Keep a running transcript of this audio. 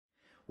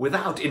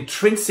Without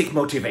intrinsic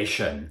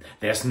motivation,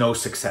 there's no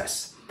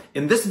success.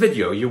 In this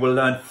video, you will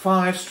learn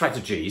 5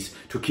 strategies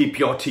to keep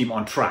your team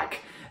on track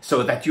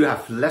so that you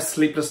have less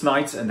sleepless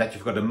nights and that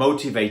you've got a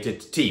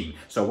motivated team.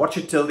 So watch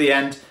it till the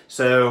end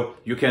so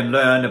you can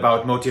learn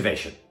about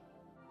motivation.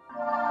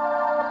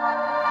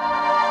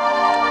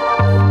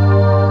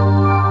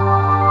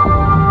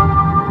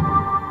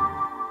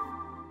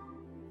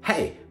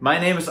 Hey, my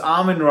name is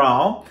Armin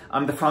Rao.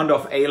 I'm the founder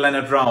of A.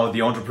 Leonard Rao,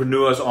 the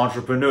entrepreneur's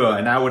entrepreneur,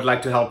 and I would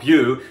like to help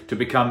you to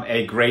become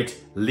a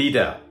great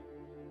leader.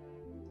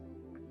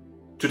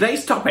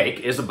 Today's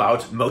topic is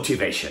about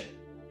motivation.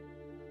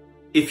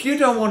 If you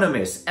don't want to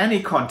miss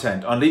any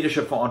content on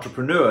leadership for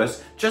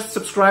entrepreneurs, just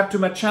subscribe to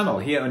my channel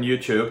here on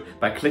YouTube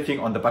by clicking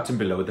on the button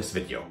below this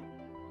video.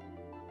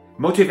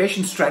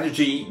 Motivation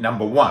strategy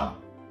number 1.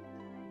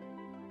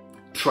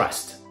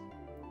 Trust.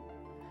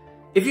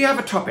 If you have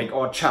a topic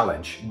or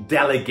challenge,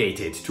 delegate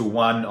it to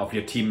one of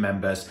your team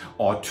members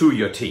or to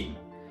your team.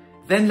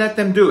 Then let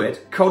them do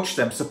it, coach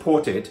them,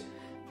 support it,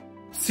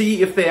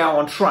 see if they are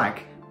on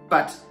track,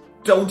 but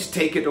don't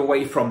take it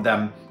away from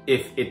them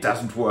if it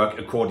doesn't work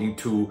according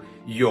to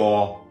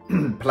your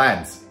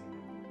plans.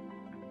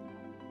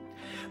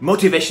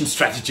 Motivation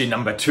strategy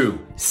number 2,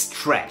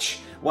 stretch.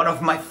 One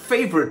of my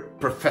favorite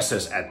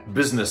professors at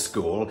business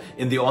school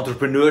in the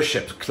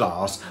entrepreneurship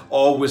class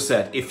always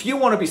said, if you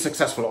want to be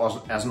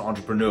successful as an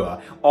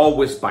entrepreneur,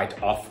 always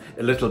bite off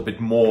a little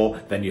bit more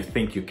than you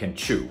think you can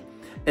chew.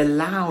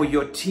 Allow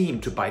your team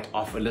to bite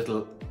off a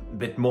little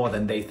bit more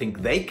than they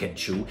think they can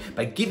chew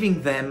by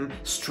giving them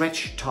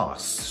stretch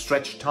tasks,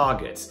 stretch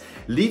targets.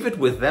 Leave it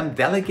with them,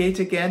 delegate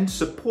again,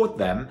 support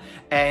them,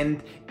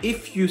 and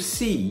if you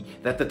see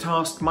that the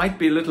task might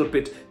be a little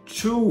bit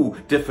too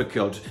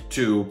difficult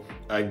to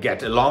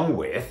get along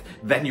with,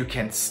 then you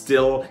can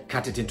still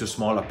cut it into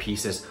smaller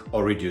pieces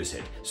or reduce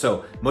it.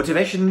 So,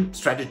 motivation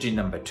strategy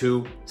number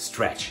 2,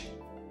 stretch.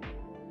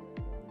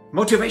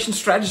 Motivation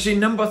strategy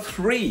number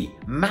 3,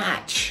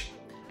 match.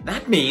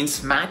 That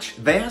means match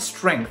their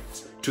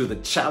strengths to the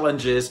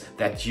challenges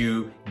that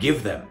you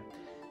give them.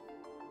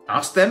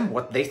 Ask them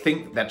what they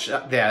think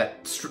that their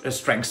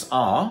strengths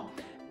are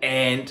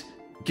and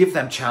give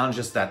them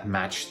challenges that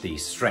match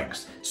these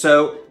strengths.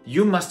 So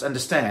you must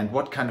understand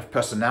what kind of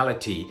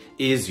personality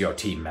is your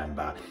team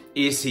member.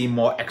 Is he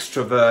more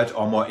extrovert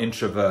or more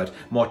introvert,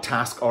 more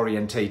task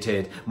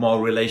orientated, more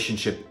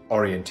relationship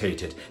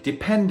orientated?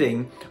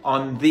 Depending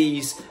on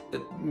these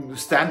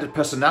standard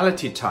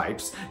personality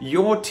types,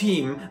 your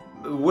team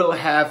will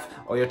have,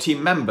 or your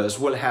team members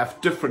will have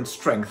different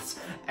strengths.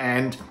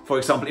 And for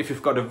example, if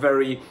you've got a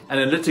very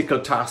analytical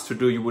task to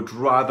do, you would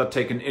rather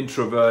take an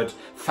introvert,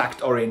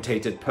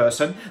 fact-orientated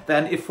person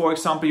than if, for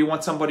example, you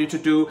want somebody to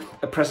do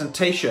a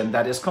presentation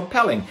that is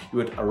compelling. You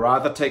would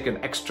rather take an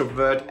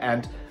extrovert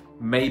and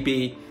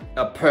maybe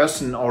a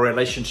person or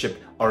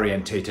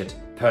relationship-orientated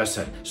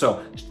person.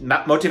 So,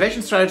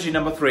 motivation strategy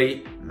number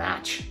 3,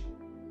 match.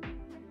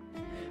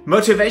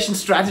 Motivation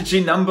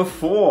strategy number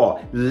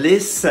 4,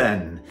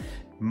 listen.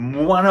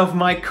 One of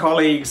my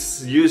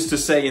colleagues used to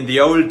say in the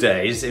old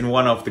days in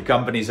one of the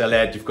companies I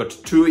led, you've got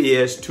 2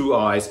 ears, 2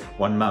 eyes,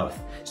 1 mouth.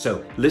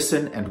 So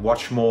listen and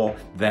watch more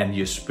than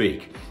you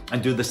speak.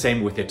 And do the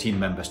same with your team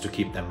members to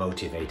keep them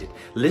motivated.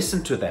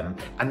 Listen to them,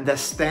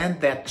 understand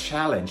their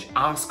challenge,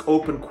 ask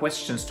open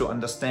questions to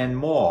understand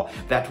more.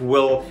 That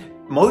will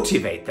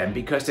motivate them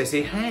because they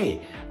say, hey,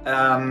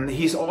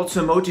 he's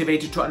also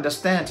motivated to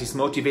understand, he's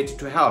motivated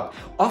to help.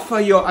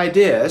 Offer your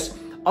ideas.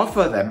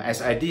 Offer them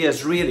as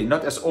ideas really,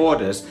 not as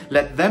orders.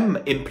 Let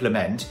them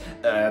implement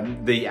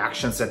the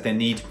actions that they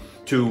need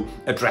to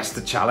address the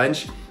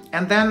challenge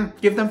and then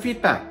give them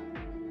feedback.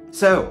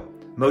 So,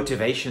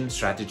 motivation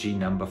strategy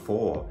number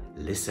 4,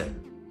 listen.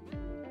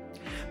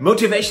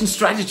 Motivation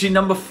strategy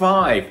number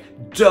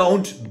 5,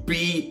 don't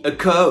be a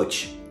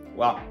coach.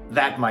 Well,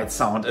 that might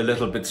sound a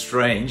little bit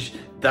strange.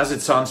 Does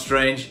it sound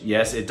strange?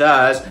 Yes, it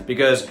does,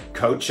 because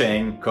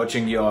coaching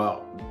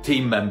your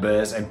team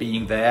members and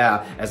being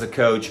there as a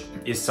coach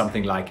is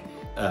something like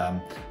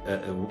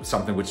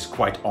something which is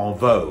quite en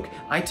vogue.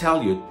 I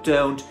tell you,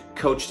 don't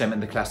coach them in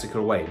the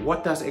classical way.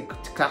 What does a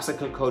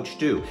classical coach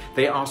do?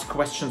 They ask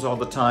questions all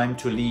the time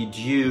to lead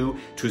you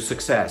to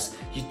success.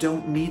 You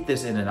don't need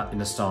this in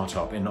a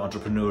startup, in an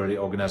entrepreneurial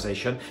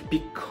organization,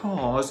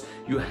 because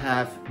you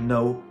have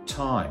no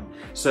time.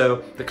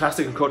 So the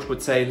classical coach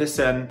would say,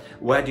 listen,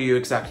 where do you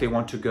exactly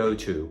want to go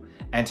to?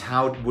 And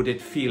how would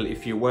it feel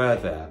if you were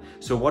there?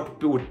 So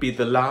what would be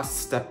the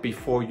last step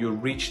before you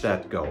reach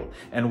that goal?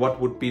 And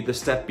what would be the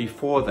step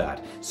before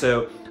that?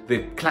 So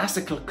the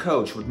classical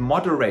coach would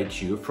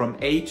moderate you from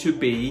A to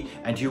B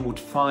and you would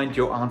find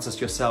your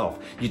answers yourself.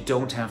 You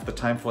don't have the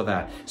time for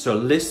that. So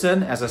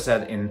listen, as I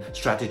said in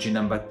strategy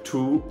number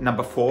 4,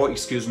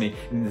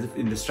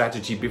 in the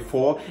strategy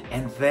before,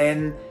 and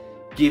then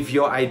give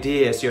your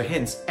ideas, your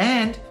hints.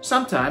 And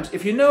sometimes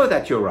if you know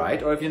that you're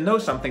right, or if you know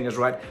something is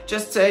right,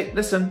 just say,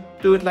 listen,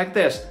 do it like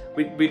this.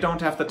 We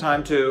don't have the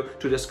time to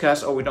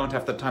discuss, or we don't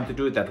have the time to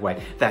do it that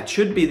way. That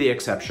should be the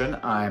exception.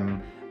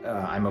 I'm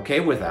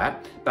okay with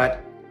that.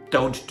 But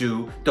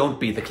don't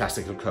be the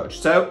classical coach.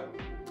 So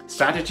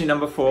strategy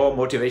number 4,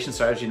 motivation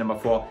strategy number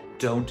 4,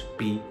 don't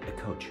be a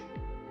coach.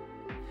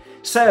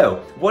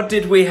 So what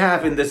did we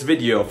have in this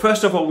video?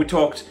 First of all, we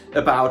talked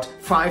about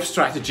 5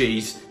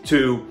 strategies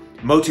to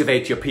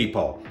motivate your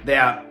people.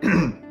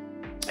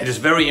 It is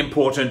very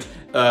important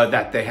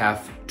that they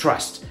have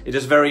trust. It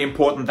is very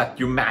important that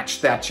you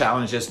match their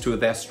challenges to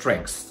their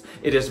strengths.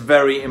 It is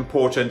very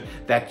important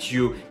that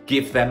you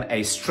give them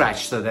a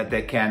stretch so that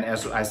they can,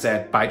 as I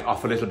said, bite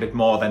off a little bit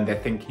more than they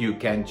think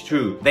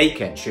they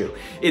can chew.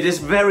 It is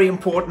very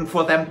important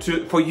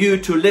for you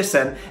to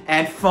listen.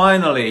 And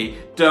finally,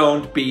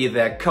 don't be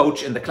their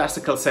coach in the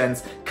classical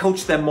sense.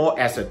 Coach them more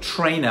as a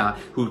trainer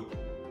who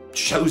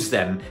shows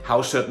them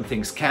how certain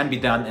things can be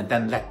done and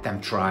then let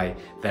them try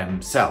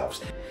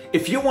themselves.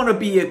 If you want to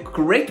be a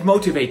great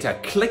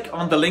motivator, click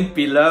on the link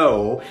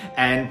below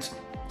and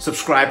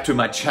subscribe to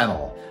my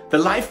channel. The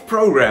live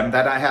program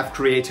that I have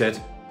created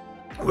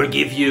will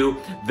give you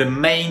the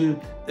main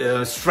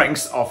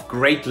strengths of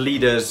great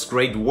leaders,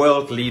 great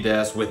world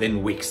leaders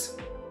within weeks.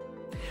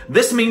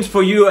 This means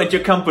for you and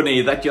your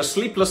company that your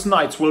sleepless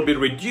nights will be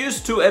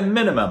reduced to a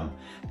minimum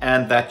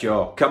and that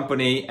your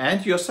company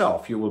and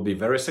yourself, you will be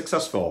very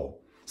successful.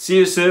 See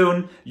you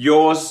soon,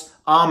 yours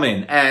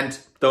Armin, and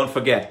don't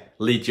forget,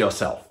 lead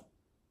yourself.